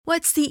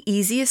What's the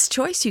easiest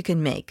choice you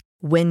can make?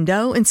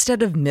 Window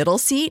instead of middle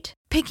seat?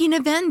 Picking a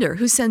vendor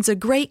who sends a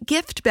great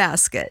gift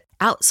basket?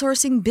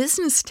 Outsourcing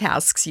business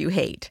tasks you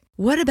hate?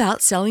 What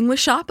about selling with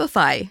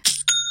Shopify?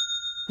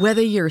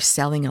 Whether you're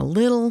selling a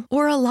little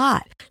or a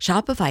lot,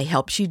 Shopify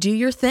helps you do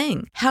your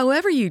thing,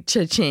 however you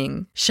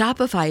cha-ching.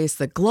 Shopify is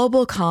the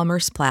global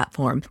commerce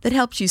platform that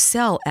helps you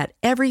sell at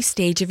every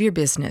stage of your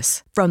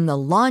business. From the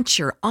launch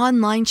your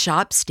online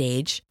shop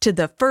stage to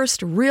the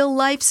first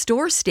real-life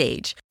store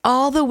stage,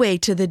 all the way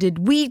to the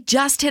did we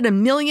just hit a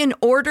million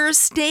orders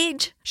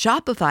stage.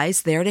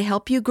 Shopify's there to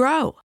help you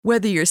grow.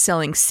 Whether you're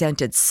selling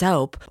scented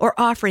soap or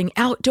offering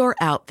outdoor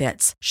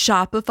outfits,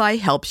 Shopify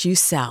helps you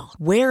sell.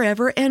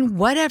 Wherever and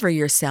whatever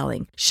you're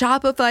selling,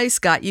 Shopify's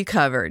got you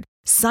covered.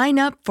 Sign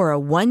up for a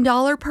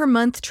 $1 per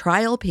month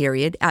trial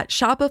period at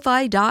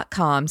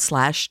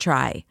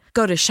shopify.com/try.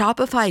 Go to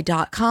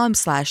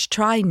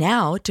shopify.com/try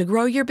now to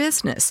grow your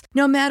business,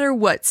 no matter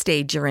what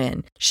stage you're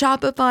in.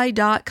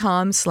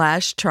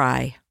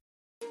 Shopify.com/try.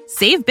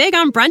 Save big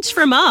on brunch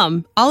for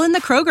mom, all in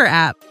the Kroger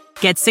app.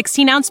 Get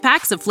 16-ounce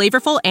packs of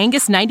flavorful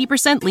Angus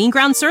 90% lean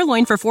ground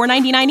sirloin for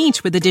 $4.99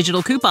 each with a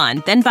digital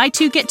coupon. Then buy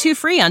 2, get 2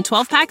 free on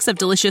 12 packs of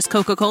delicious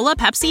Coca-Cola,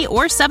 Pepsi,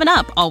 or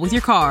 7-Up, all with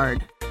your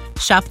card.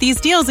 Shop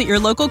these deals at your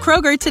local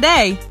Kroger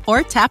today,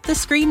 or tap the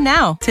screen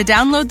now to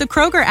download the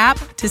Kroger app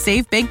to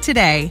save big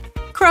today.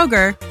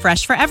 Kroger,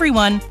 fresh for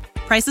everyone.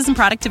 Prices and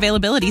product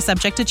availability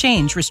subject to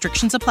change.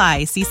 Restrictions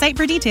apply. See site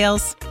for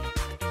details.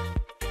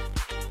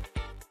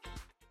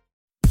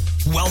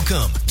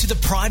 Welcome to the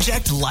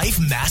Project Life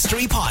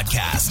Mastery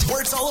Podcast,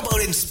 where it's all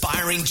about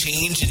inspiring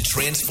change and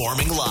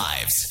transforming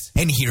lives.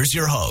 And here's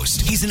your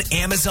host. He's an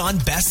Amazon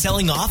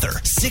best-selling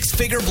author,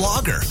 6-figure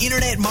blogger,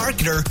 internet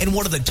marketer, and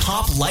one of the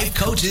top life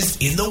coaches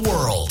in the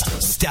world,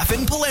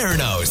 Stefan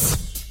Palernos.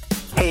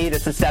 Hey,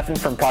 this is Stefan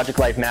from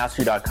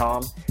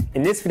ProjectLifeMastery.com.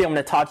 In this video, I'm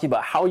going to talk to you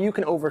about how you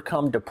can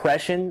overcome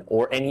depression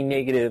or any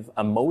negative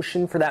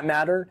emotion for that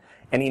matter,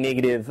 any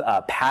negative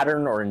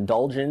pattern or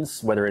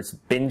indulgence, whether it's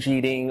binge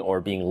eating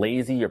or being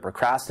lazy or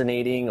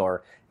procrastinating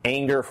or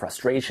anger,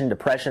 frustration,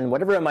 depression,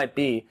 whatever it might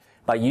be,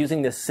 by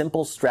using this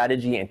simple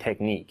strategy and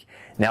technique.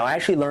 Now, I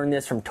actually learned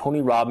this from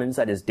Tony Robbins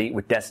at his Date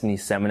with Destiny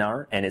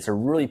seminar, and it's a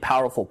really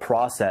powerful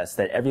process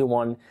that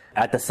everyone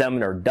at the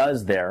seminar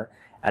does there.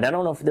 And I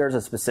don't know if there's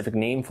a specific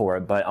name for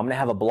it, but I'm going to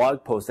have a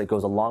blog post that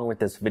goes along with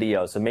this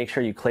video. So make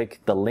sure you click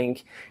the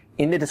link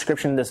in the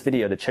description of this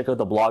video to check out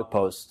the blog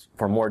post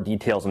for more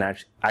details on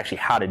actually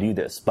how to do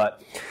this.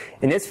 But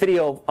in this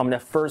video, I'm going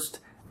to first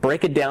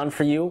break it down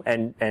for you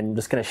and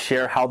just going to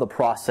share how the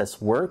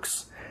process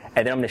works.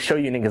 And then I'm going to show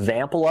you an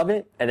example of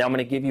it. And then I'm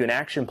going to give you an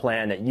action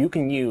plan that you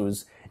can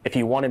use if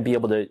you want to be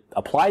able to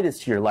apply this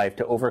to your life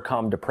to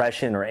overcome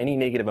depression or any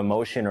negative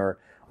emotion or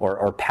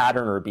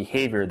pattern or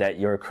behavior that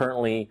you're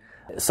currently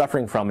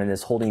suffering from and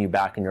is holding you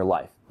back in your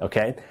life.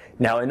 Okay?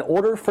 Now, in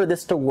order for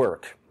this to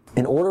work,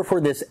 in order for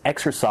this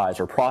exercise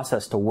or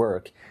process to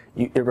work,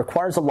 it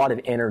requires a lot of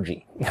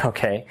energy,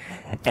 okay?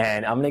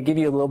 And I'm going to give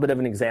you a little bit of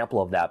an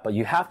example of that, but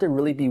you have to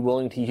really be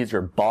willing to use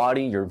your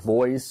body, your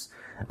voice,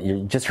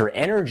 just your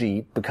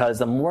energy, because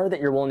the more that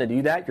you're willing to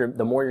do that,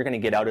 the more you're going to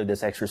get out of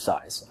this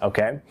exercise,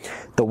 okay?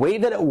 The way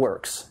that it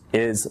works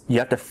is you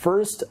have to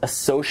first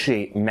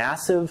associate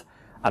massive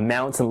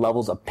amounts and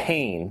levels of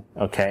pain,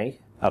 okay,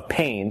 of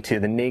pain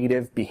to the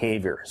negative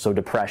behavior, so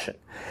depression.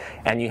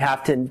 And you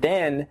have to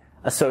then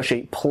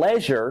associate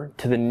pleasure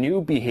to the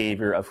new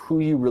behavior of who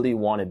you really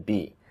want to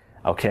be,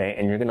 okay?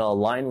 And you're going to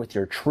align with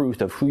your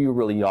truth of who you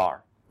really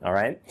are, all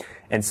right?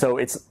 And so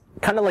it's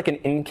kind of like an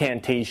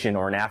incantation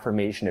or an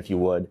affirmation, if you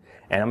would,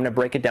 and I'm going to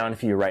break it down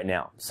for you right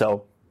now.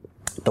 So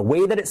the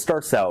way that it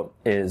starts out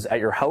is at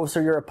your house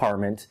or your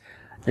apartment,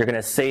 you're going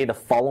to say the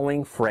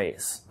following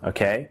phrase,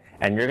 okay?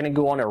 And you're going to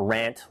go on a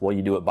rant while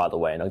you do it, by the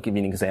way, and I'll give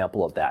you an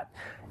example of that.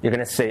 You're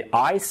going to say,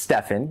 I,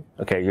 Stefan,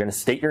 okay, you're going to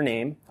state your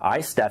name, I,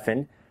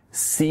 Stefan,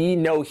 see,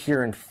 know,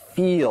 hear, and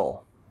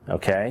feel,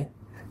 okay?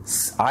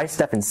 I,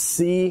 Stefan,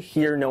 see,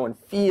 hear, know, and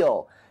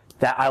feel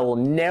that I will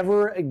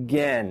never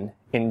again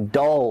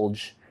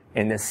indulge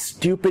in this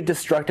stupid,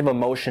 destructive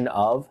emotion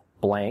of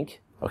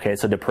blank, okay,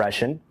 so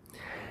depression,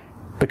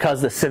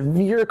 because the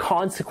severe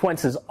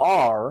consequences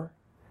are,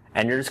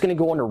 and you're just going to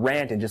go on a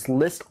rant and just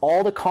list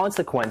all the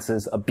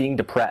consequences of being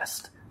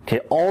depressed, okay,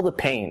 all the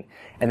pain.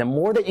 And the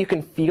more that you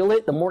can feel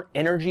it, the more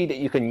energy that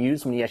you can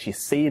use when you actually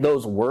say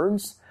those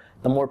words,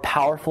 the more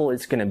powerful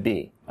it's going to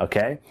be,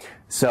 okay?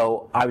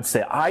 So I would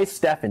say, I,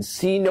 Stefan,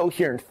 see, know,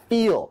 hear, and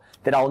feel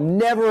that I'll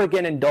never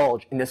again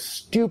indulge in this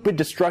stupid,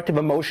 destructive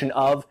emotion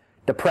of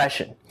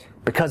depression.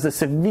 Because the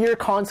severe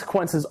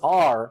consequences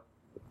are,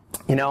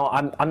 you know,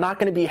 I'm not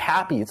going to be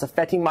happy. It's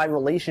affecting my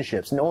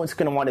relationships. No one's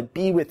going to want to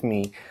be with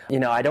me. You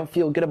know, I don't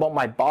feel good about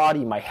my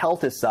body. My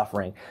health is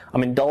suffering.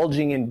 I'm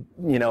indulging in,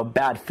 you know,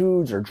 bad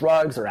foods or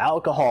drugs or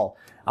alcohol.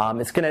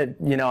 It's going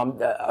to, you know,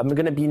 I'm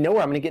going to be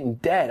nowhere. I'm going to get in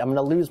debt. I'm going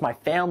to lose my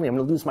family. I'm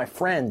going to lose my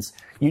friends.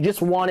 You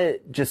just want to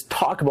just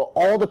talk about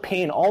all the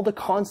pain, all the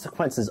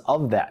consequences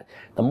of that.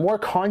 The more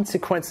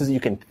consequences you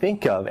can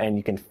think of and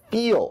you can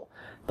feel,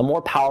 the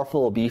more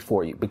powerful it will be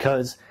for you.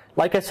 Because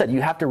like I said,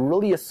 you have to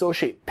really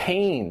associate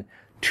pain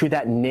to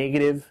that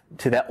negative,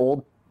 to that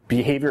old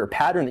behavior or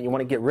pattern that you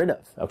want to get rid of,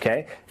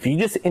 okay? If you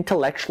just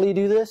intellectually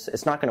do this,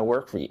 it's not going to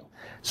work for you.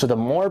 So the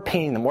more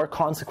pain, the more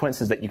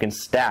consequences that you can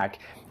stack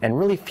and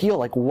really feel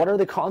like, what are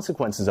the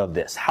consequences of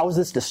this? How is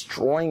this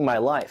destroying my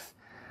life?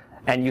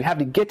 And you have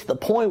to get to the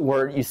point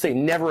where you say,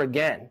 never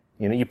again.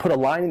 You know, you put a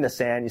line in the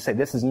sand, you say,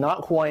 this is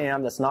not who I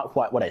am, that's not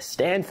what I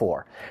stand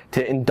for.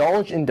 To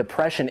indulge in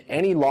depression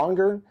any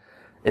longer,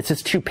 it's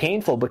just too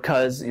painful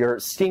because you're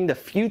seeing the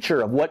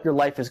future of what your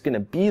life is going to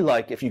be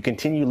like if you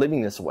continue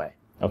living this way,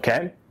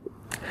 okay?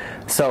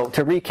 So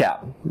to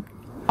recap,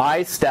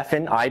 I,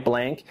 Stefan, I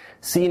blank,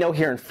 see, know,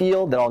 hear, and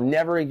feel that I'll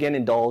never again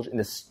indulge in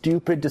the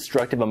stupid,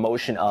 destructive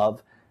emotion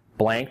of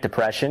blank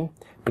depression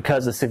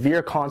because the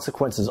severe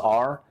consequences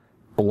are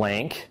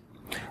blank.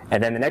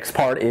 And then the next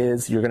part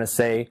is you're going to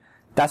say,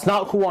 that's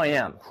not who I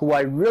am. Who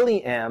I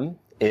really am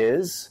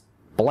is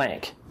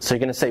blank. So you're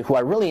going to say, who I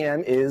really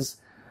am is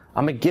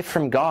I'm a gift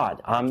from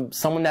God. I'm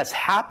someone that's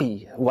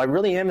happy. Who I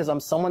really am is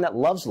I'm someone that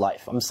loves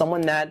life. I'm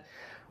someone that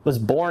was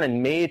born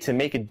and made to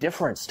make a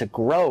difference, to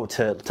grow,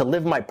 to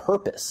live my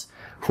purpose.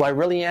 Who I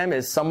really am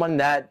is someone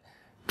that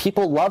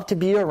people love to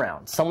be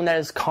around, someone that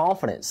is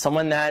confident,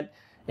 someone that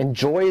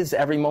enjoys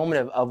every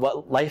moment of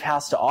what life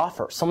has to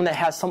offer, someone that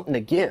has something to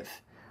give,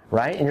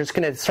 right? And you're just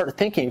going to start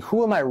thinking,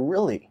 who am I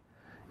really?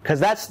 Because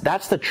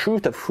that's the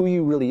truth of who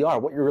you really are,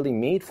 what you're really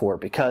made for.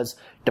 Because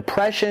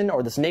depression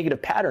or this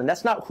negative pattern,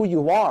 that's not who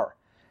you are.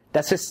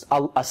 That's just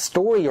a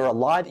story or a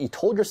lie that you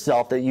told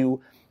yourself that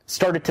you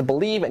started to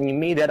believe, and you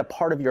made that a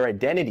part of your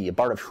identity, a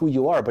part of who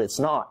you are, but it's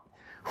not.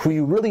 Who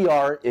you really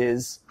are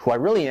is, who I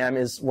really am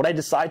is what I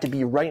decide to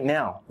be right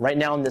now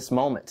in this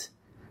moment.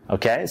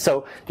 Okay?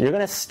 So you're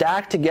going to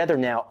stack together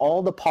now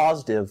all the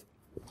positive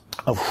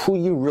of who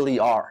you really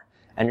are.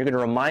 And you're going to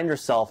remind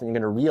yourself and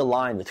you're going to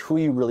realign with who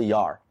you really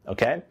are.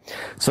 Okay?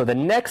 So the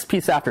next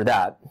piece after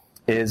that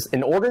is,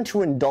 in order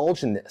to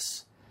indulge in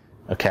this,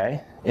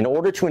 okay, in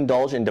order to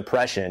indulge in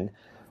depression,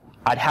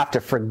 I'd have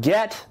to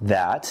forget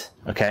that,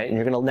 okay, and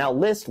you're going to now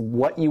list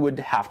what you would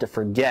have to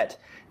forget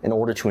in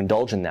order to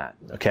indulge in that,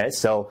 okay?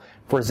 So,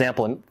 for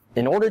example,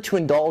 in order to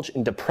indulge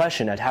in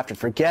depression, I'd have to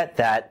forget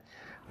that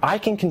I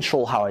can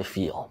control how I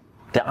feel,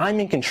 that I'm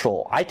in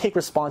control, I take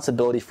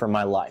responsibility for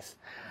my life.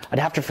 I'd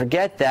have to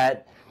forget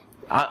that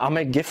I'm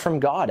a gift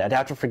from God. I'd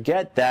have to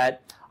forget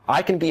that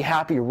I can be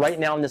happy right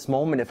now in this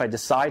moment if I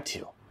decide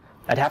to.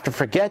 I'd have to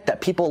forget that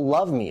people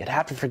love me. I'd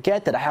have to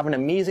forget that I have an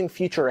amazing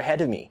future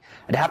ahead of me.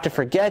 I'd have to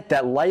forget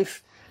that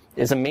life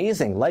is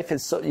amazing. Life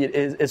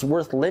is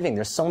worth living.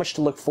 There's so much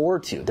to look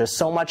forward to. There's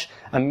so much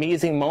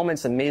amazing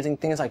moments, amazing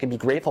things I could be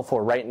grateful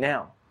for right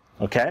now.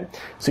 Okay?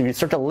 So you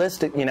start to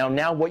list it,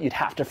 now what you'd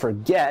have to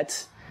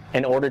forget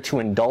in order to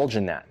indulge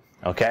in that.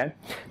 Okay?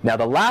 Now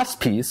the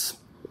last piece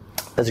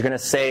is you're going to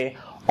say,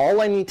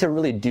 all I need to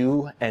really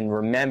do and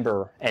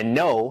remember and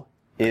know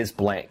is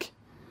blank.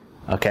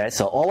 Okay,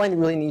 so all I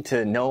really need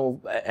to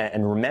know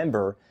and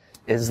remember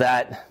is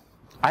that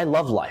I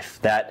love life,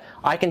 that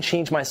I can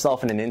change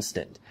myself in an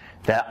instant,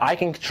 that I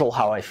can control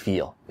how I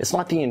feel. It's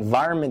not the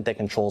environment that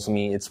controls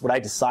me, it's what I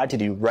decide to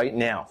do right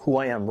now, who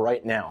I am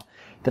right now.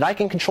 That I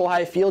can control how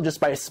I feel just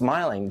by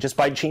smiling, just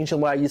by changing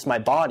the way I use my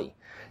body.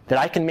 That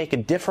I can make a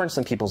difference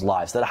in people's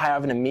lives, that I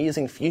have an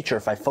amazing future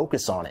if I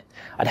focus on it.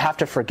 I'd have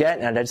to forget,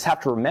 and I just have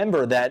to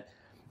remember that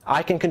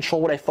I can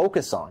control what I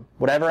focus on.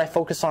 Whatever I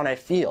focus on, I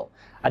feel.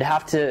 I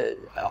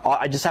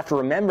just have to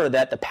remember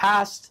that the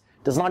past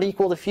does not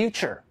equal the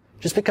future.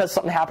 Just because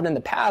something happened in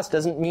the past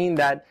doesn't mean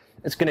that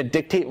it's going to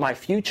dictate my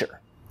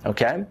future.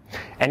 Okay?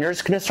 And you're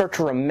just going to start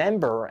to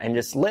remember and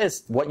just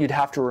list what you'd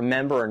have to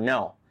remember or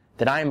know.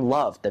 That I am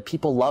loved, that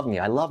people love me,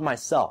 I love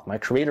myself, my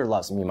creator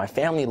loves me, my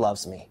family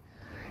loves me.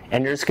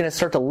 And you're just going to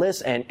start to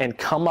list and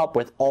come up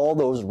with all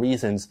those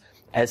reasons,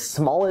 as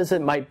small as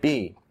it might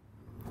be.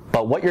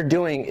 But what you're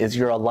doing is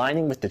you're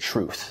aligning with the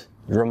truth.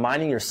 You're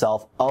reminding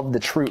yourself of the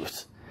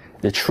truth.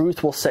 The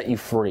truth will set you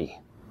free.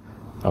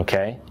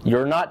 Okay?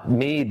 You're not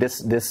made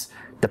this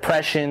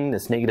depression,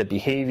 this negative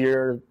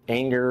behavior,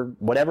 anger,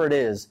 whatever it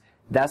is,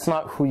 that's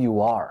not who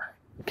you are.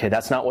 Okay?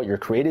 That's not what you're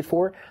created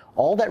for.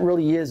 All that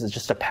really is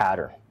just a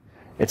pattern.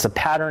 It's a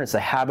pattern, it's a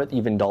habit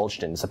you've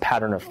indulged in. It's a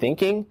pattern of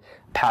thinking,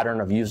 a pattern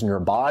of using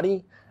your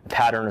body, a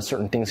pattern of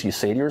certain things you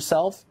say to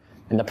yourself.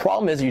 And the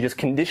problem is you just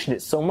conditioned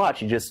it so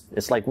much,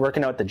 it's like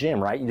working out at the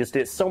gym, right? You just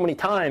did it so many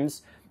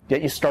times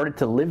that you started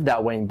to live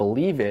that way and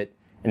believe it,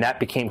 and that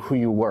became who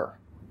you were.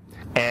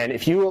 And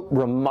if you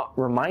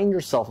remind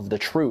yourself of the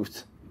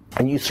truth,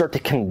 and you start to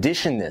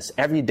condition this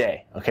every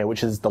day, okay,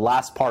 which is the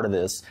last part of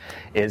this,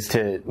 is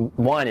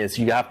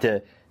you have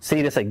to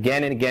say this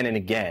again and again and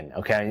again,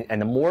 okay? And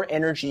the more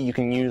energy you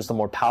can use, the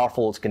more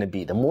powerful it's going to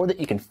be. The more that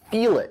you can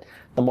feel it,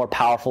 the more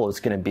powerful it's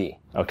going to be,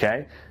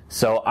 okay?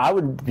 So I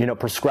would,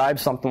 prescribe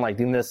something like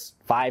doing this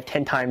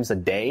 5-10 times a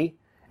day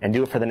and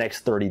do it for the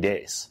next 30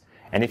 days.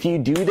 And if you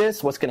do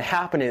this, what's going to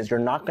happen is you're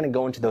not going to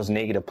go into those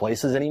negative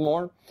places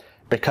anymore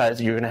because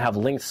you're going to have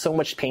linked so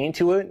much pain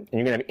to it and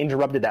you're going to have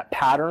interrupted that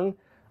pattern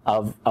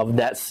of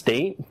that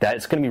state, that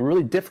it's going to be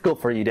really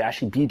difficult for you to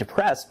actually be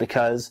depressed,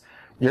 because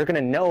you're going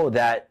to know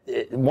that,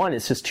 one,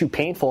 it's just too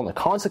painful and the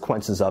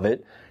consequences of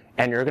it,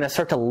 and you're going to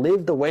start to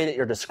live the way that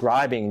you're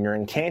describing and you're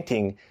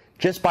incanting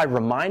just by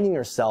reminding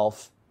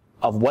yourself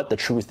of what the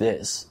truth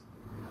is.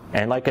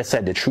 And like I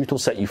said, the truth will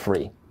set you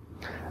free.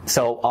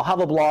 So I'll have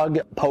a blog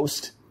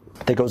post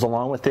that goes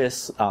along with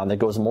this, that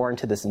goes more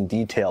into this in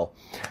detail.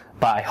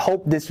 But I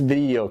hope this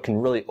video can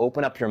really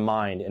open up your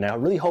mind, and I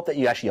really hope that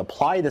you actually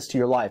apply this to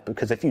your life,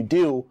 because if you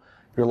do,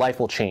 your life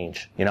will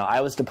change. You know,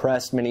 I was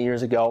depressed many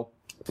years ago,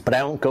 but I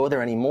don't go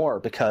there anymore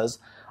because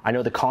I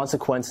know the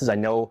consequences, I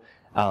know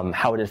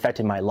how it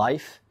affected my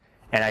life,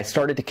 and I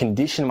started to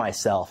condition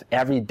myself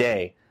every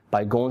day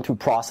by going through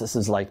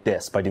processes like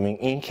this, by doing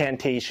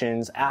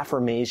incantations,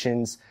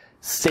 affirmations,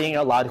 saying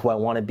out loud who I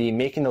want to be,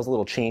 making those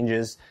little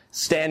changes,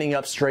 standing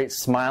up straight,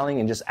 smiling,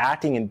 and just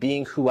acting and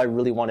being who I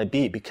really want to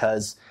be,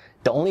 because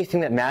the only thing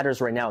that matters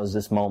right now is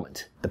this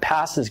moment. The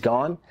past is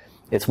gone.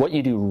 It's what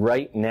you do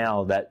right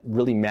now that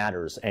really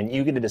matters, and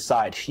you get to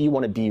decide who you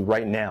want to be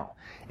right now.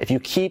 If you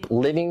keep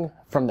living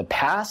from the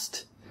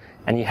past,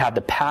 and you have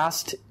the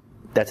past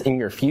that's in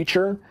your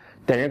future,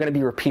 then you're going to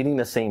be repeating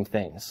the same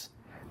things.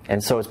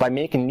 And so it's by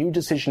making new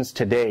decisions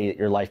today that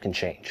your life can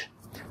change.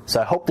 So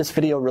I hope this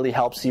video really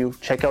helps you.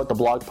 Check out the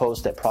blog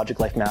post at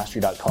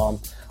projectlifemastery.com.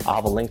 I'll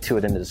have a link to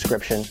it in the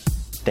description.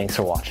 Thanks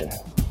for watching.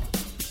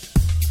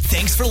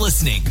 Thanks for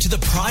listening to the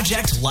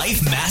Project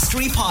Life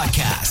Mastery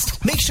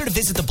Podcast. Make sure to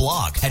visit the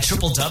blog at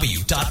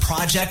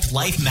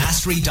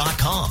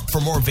www.projectlifemastery.com for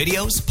more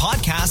videos,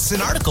 podcasts,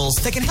 and articles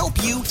that can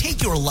help you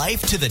take your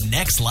life to the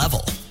next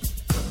level.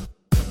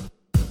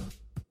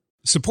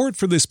 Support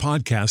for this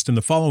podcast and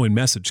the following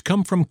message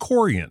come from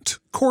Corient.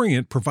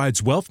 Corient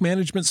provides wealth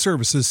management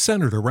services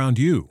centered around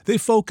you. They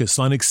focus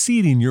on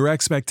exceeding your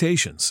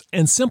expectations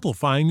and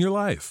simplifying your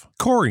life.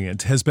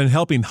 Corient has been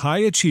helping high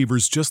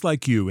achievers just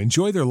like you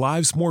enjoy their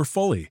lives more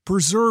fully,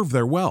 preserve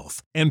their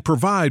wealth, and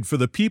provide for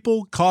the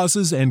people,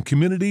 causes, and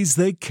communities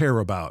they care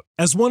about.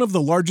 As one of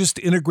the largest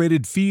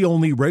integrated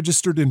fee-only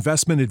registered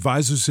investment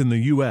advisors in the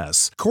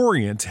U.S.,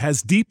 Corient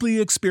has deeply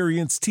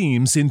experienced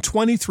teams in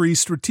 23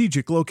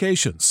 strategic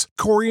locations.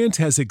 Corient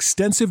has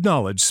extensive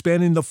knowledge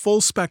spanning the full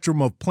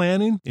spectrum of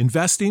planning,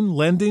 investing,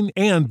 lending,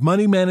 and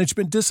money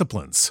management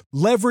disciplines.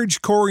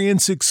 Leverage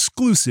Corient's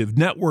exclusive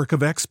network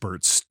of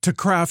experts to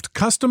craft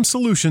custom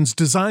solutions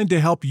designed to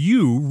help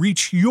you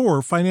reach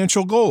your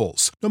financial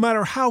goals, no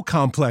matter how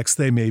complex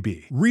they may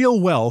be. Real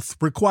wealth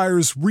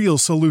requires real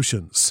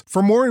solutions.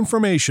 For more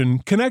information,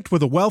 connect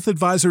with a wealth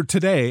advisor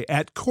today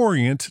at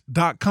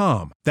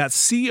Corient.com.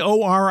 That's Corient.com.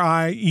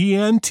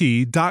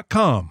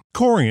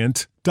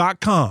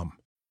 Corient.com.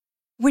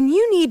 When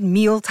you need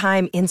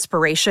mealtime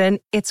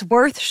inspiration, it's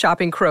worth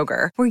shopping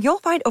Kroger, where you'll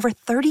find over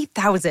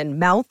 30,000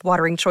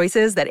 mouth-watering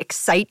choices that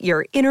excite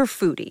your inner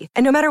foodie.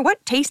 And no matter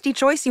what tasty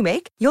choice you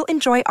make, you'll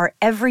enjoy our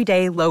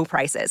everyday low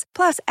prices,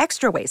 plus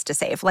extra ways to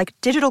save, like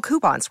digital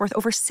coupons worth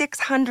over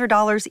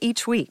 $600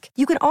 each week.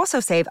 You can also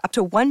save up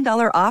to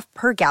 $1 off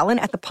per gallon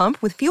at the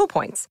pump with fuel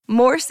points.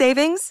 More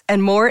savings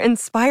and more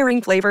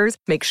inspiring flavors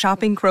make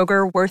shopping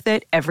Kroger worth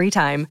it every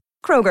time.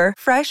 Kroger,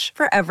 fresh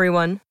for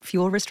everyone.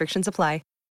 Fuel restrictions apply.